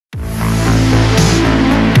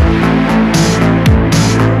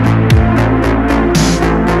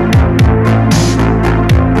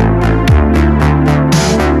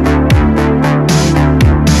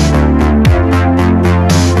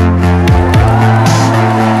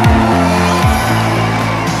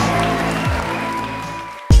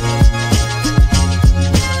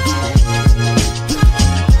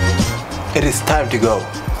go.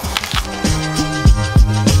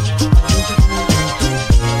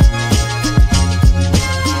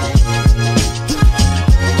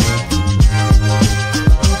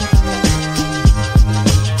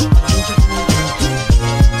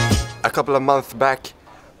 A couple of months back,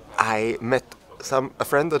 I met a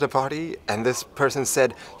friend at a party, and this person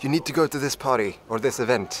said, "You need to go to this party or this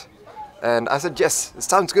event." And I said, "Yes, it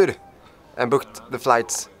sounds good," and booked the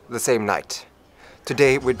flights the same night.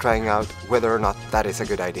 Today we're trying out whether or not that is a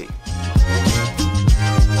good idea.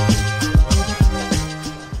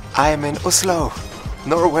 I am in Oslo,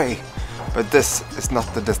 Norway, but this is not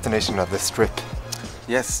the destination of this trip.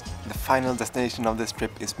 Yes, the final destination of this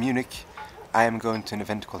trip is Munich. I am going to an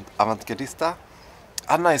event called Avantgardista.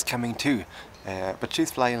 Anna is coming too, but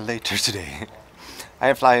she's flying later today. I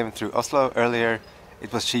am flying through Oslo earlier,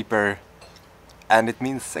 it was cheaper, and it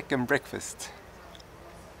means second breakfast.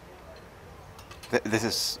 This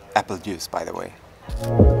is apple juice, by the way.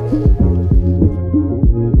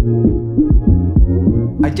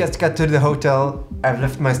 I just got to the hotel, I've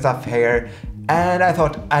left my stuff here, and I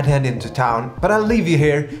thought I'd head into town, but I'll leave you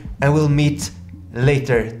here and we'll meet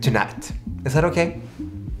later tonight. Is that okay?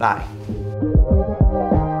 Bye.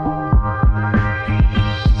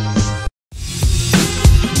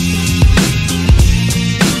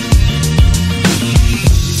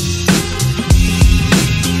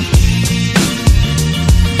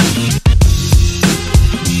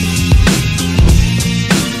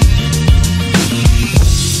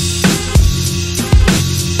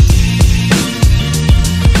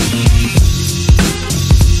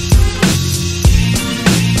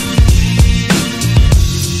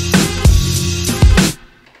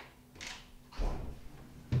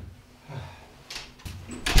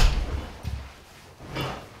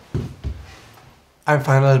 I'm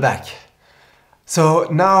finally back. So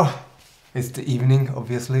now it's the evening,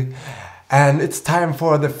 obviously, and it's time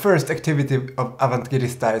for the first activity of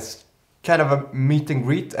Avantgardista. It's kind of a meet and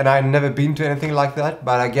greet, and I've never been to anything like that,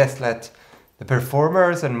 but I guess that the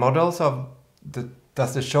performers and models of the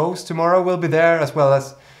shows tomorrow will be there, as well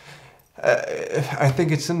as I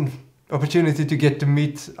think it's an opportunity to get to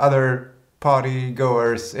meet other party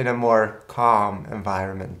goers in a more calm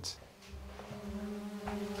environment.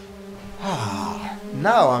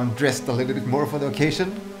 Now I'm dressed a little bit more for the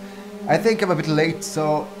occasion. I think I'm a bit late,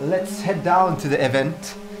 so let's head down to the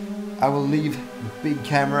event. I will leave the big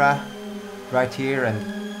camera right here and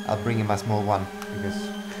I'll bring in my small one, because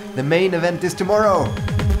the main event is tomorrow.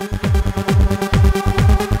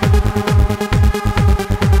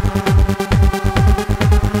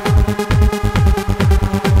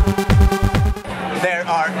 There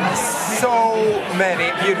are so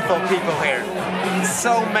many beautiful people here.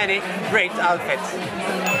 So many great outfits.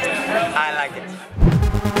 I like it.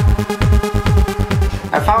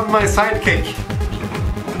 I found my sidekick.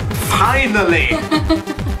 Finally!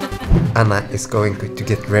 Anna is going to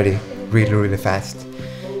get ready really fast.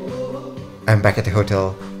 I'm back at the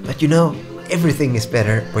hotel. But you know, everything is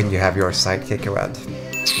better when you have your sidekick around.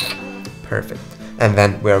 Perfect. And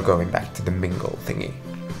then we're going back to the mingle thingy.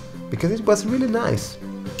 Because it was really nice.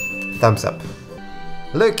 Thumbs up.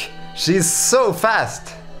 Look! She's so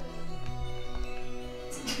fast!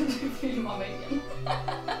 Ska du filma mig igen?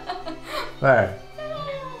 Where?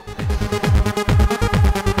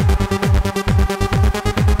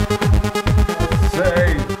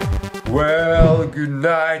 Say, well, good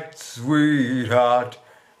night, sweetheart.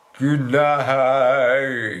 Good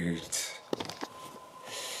night.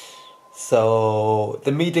 So,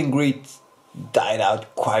 the meet and greet died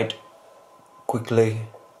out quite quickly.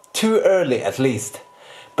 Too early, at least.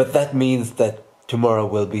 But that means that tomorrow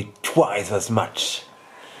will be twice as much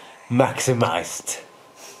maximized.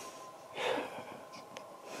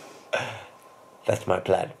 That's my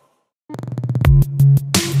plan.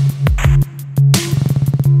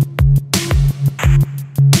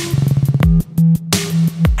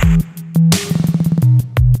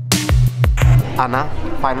 Anna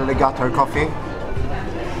finally got her coffee.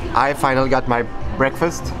 I finally got my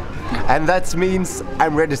breakfast. And that means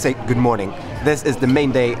I'm ready to say good morning. This is the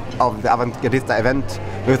main day of the Avantgardista event.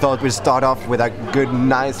 We thought we'd start off with a good,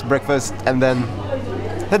 nice breakfast and then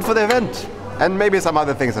head for the event. And maybe some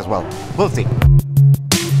other things as well. We'll see.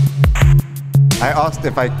 I asked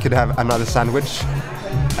if I could have another sandwich,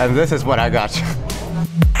 and this is what I got.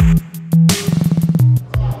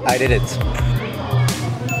 I did it.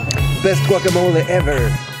 Best guacamole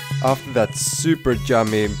ever! After that super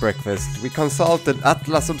yummy breakfast, we consulted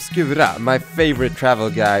Atlas Obscura, my favorite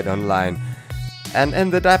travel guide online, and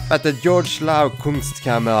ended up at the George Lau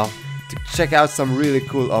Kunstkammer to check out some really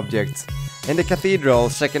cool objects. In the cathedral,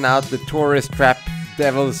 checking out the tourist trap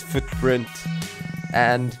Devil's Footprint,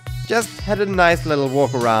 and just had a nice little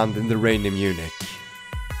walk around in the rainy Munich.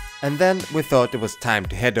 And then we thought it was time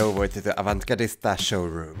to head over to the Avantgardista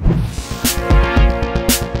showroom.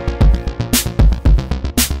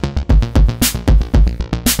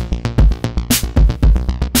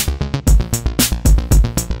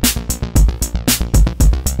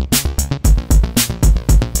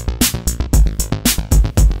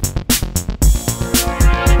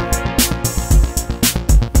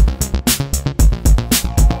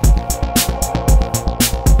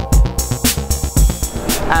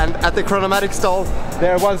 And at the chromatic stall,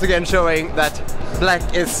 they're once again showing that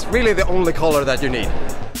black is really the only color that you need.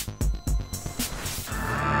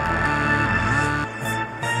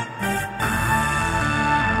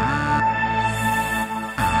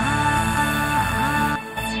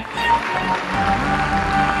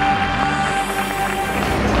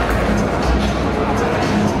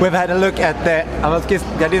 We've had a look at the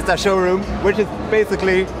Avantgardista showroom, which is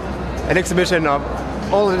basically an exhibition of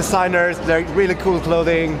all the designers, their really cool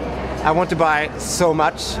clothing. I want to buy so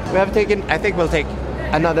much. I think we'll take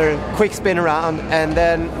another quick spin around and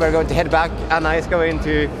then we're going to head back. Anna is going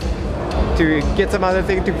to get some other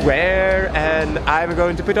thing to wear and I'm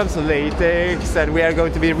going to put on some latex and we are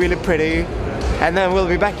going to be really pretty. And then we'll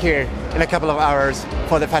be back here in a couple of hours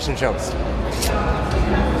for the fashion shows.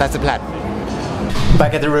 That's the plan.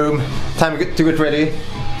 Back at the room, time to get ready.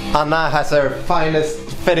 Anna has her finest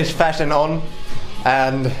fetish fashion on.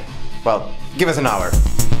 And, well, give us an hour.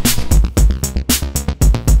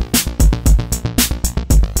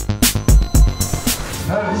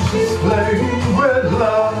 And she's playing with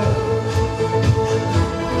love.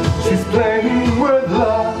 She's playing with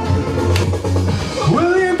love.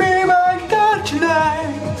 Will you be my god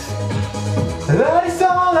tonight? That is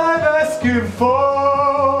all I'm asking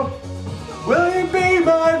for. Will you be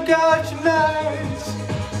my god tonight?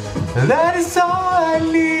 That is all I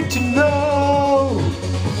need to know.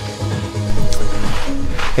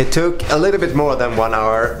 It took a little bit more than 1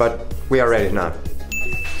 hour, but we are ready now.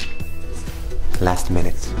 Last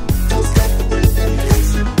minutes.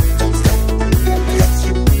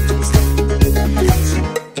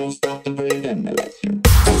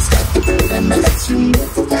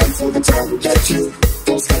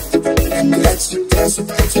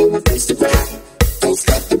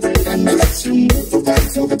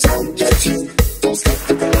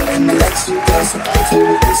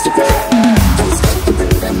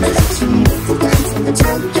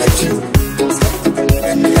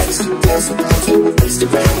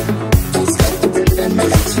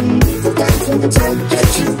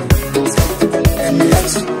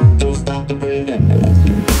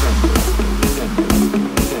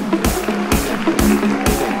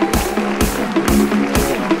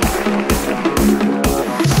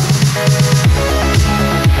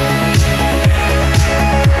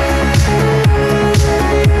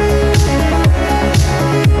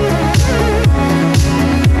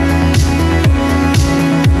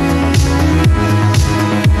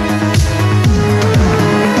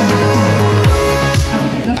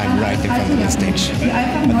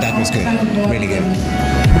 But that was good, really good.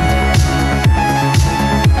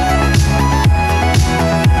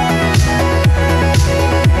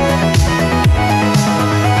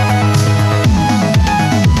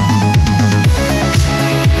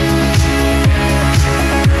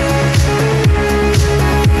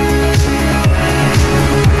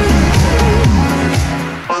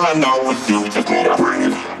 All I know is you just need a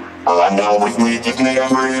breathe. All I know is we just need a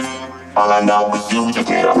breathe. All I know is you just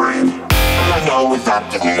need a breathe. All I know is I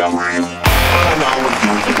just need a breathe. All I know is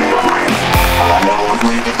you just need a breathe. All I know is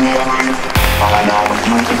we just need a breathe. All I know is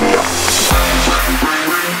you just need a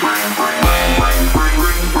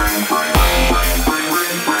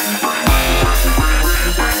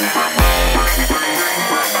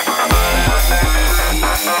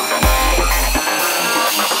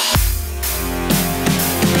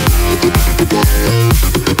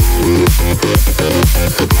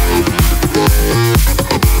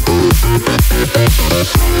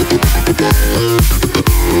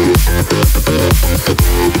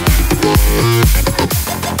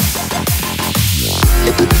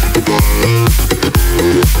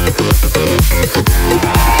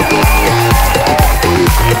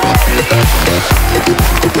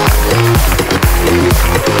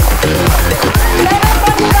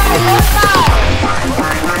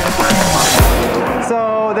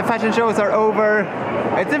So the fashion shows are over.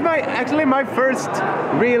 It's actually my first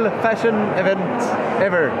real fashion event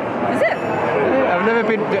ever. Is it? I've never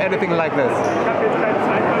been to anything like this.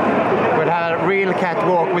 But have a real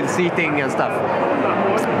catwalk with seating and stuff.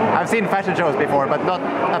 I've seen fashion shows before, but not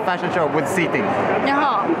a fashion show with seating.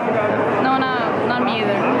 Jaha. No, not me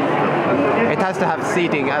either. It has to have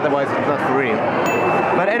seating, otherwise it's not for real.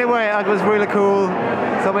 But anyway, it was really cool.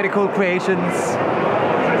 So many cool creations.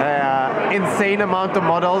 Insane amount of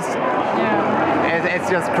models. Yeah. It's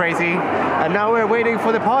just crazy. And now we're waiting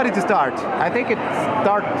for the party to start. I think it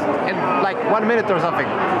starts in like 1 minute or something.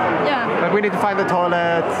 Yeah. But we need to find the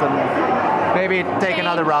toilets and maybe take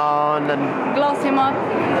another round and Glass him up.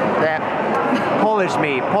 polish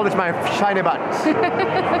my shiny butt.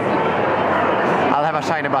 I'll have a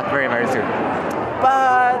shiny butt very, very soon.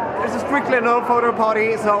 But there's a strictly no photo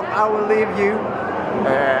party, so I will leave you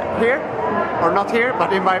here, or not here,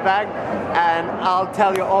 but in my bag, and I'll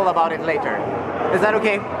tell you all about it later. Is that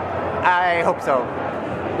okay? I hope so.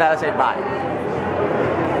 Now I say bye.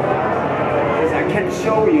 I can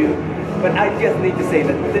show you, but I just need to say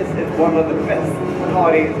that this is one of the best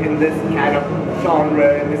parties in this kind of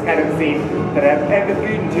genre, in this kind of scene that I've ever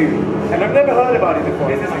been to. And I've never heard about it before.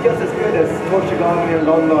 This is just as good as Portugal in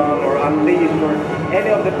London or Unleashed or any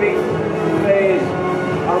of the big stage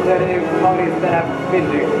alternative parties that I've been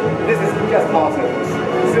to. This is just awesome.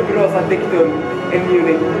 Super Rosa Dictum in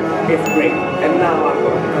Munich is great. And now I'm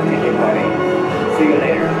going to continue partying. See you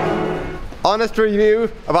later. Honest review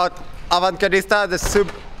about Avantgardista, the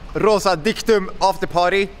Sub Rosa Dictum of the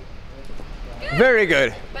party. Good. Very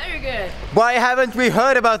good. Very good. Why haven't we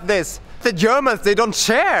heard about this? The Germans, they don't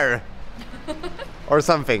share. Or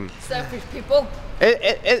something. Selfish people.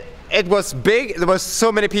 It was big, there was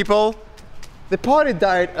so many people. The party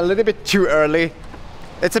died a little bit too early.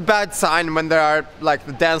 It's a bad sign when there are, like,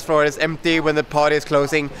 the dance floor is empty when the party is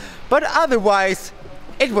closing. But otherwise,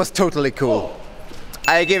 it was totally cool.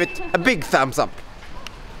 I give it a big thumbs up.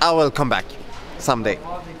 I will come back someday.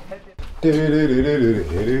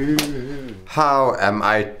 How am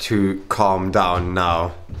I to calm down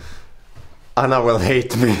now? Anna will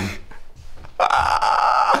hate me.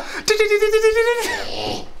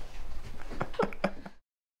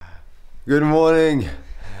 Good morning.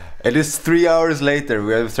 It is 3 hours later.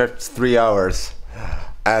 We have slept 3 hours.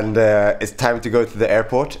 And it's time to go to the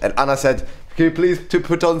airport. And Anna said, can you please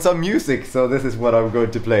put on some music? So this is what I'm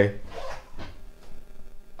going to play.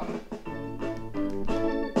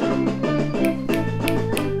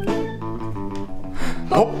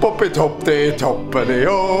 Hopp upp I topp, det är toppen i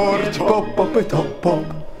år. Hopp upp I topp, hopp.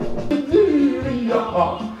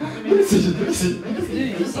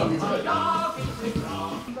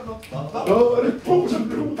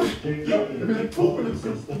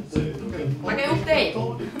 Man kan ihop dig.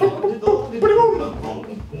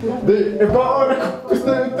 Det är bara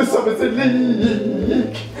kokosnötter som är sig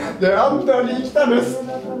lik. Det andra liknar mest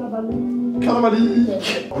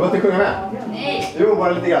kalabalik. Du måste sjunga med? Nej. Jo,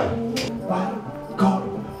 bara lite grann. Vargkorv,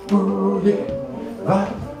 boogie.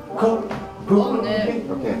 Vargkorv, boogie.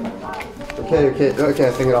 Okej,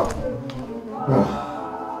 jag stänger av.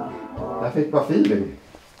 Jag fick bara feeling.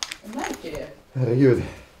 Jag märker det. Herregud,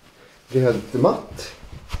 det är helt matt.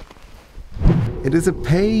 It is a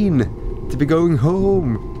pain to be going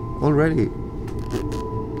home already.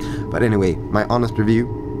 But anyway, my honest review,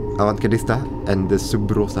 Avantgardista and the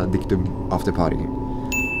Sub Rosa Dictum of the party.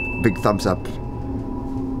 Big thumbs up.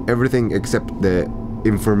 Everything except the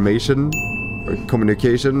information or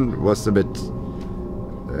communication was a bit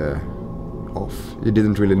off. You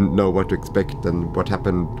didn't really know what to expect and what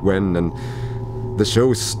happened when, and the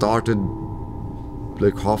show started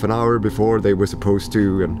like half an hour before they were supposed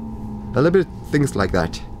to, and a little bit things like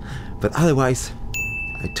that. But otherwise,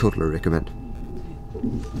 I totally recommend.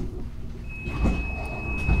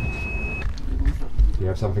 You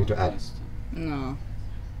have something to add? No.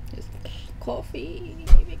 Just coffee.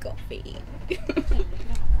 Maybe coffee.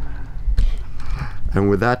 And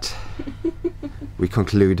with that, we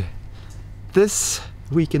conclude this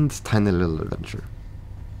weekend's tiny little adventure.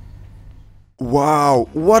 Wow,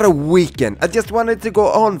 what a weekend! I just wanted to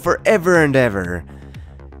go on forever and ever.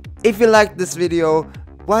 If you liked this video,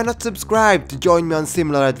 why not subscribe to join me on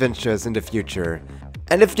similar adventures in the future?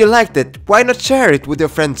 And if you liked it, why not share it with your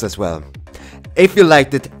friends as well? If you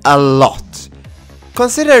liked it a lot,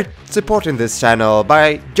 consider supporting this channel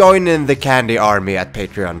by joining the Candy Army at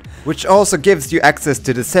Patreon, which also gives you access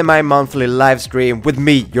to the semi-monthly live stream with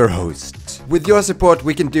me, your host. With your support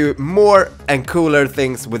we can do more and cooler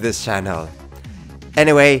things with this channel.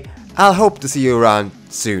 Anyway, I'll hope to see you around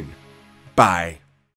soon. Bye.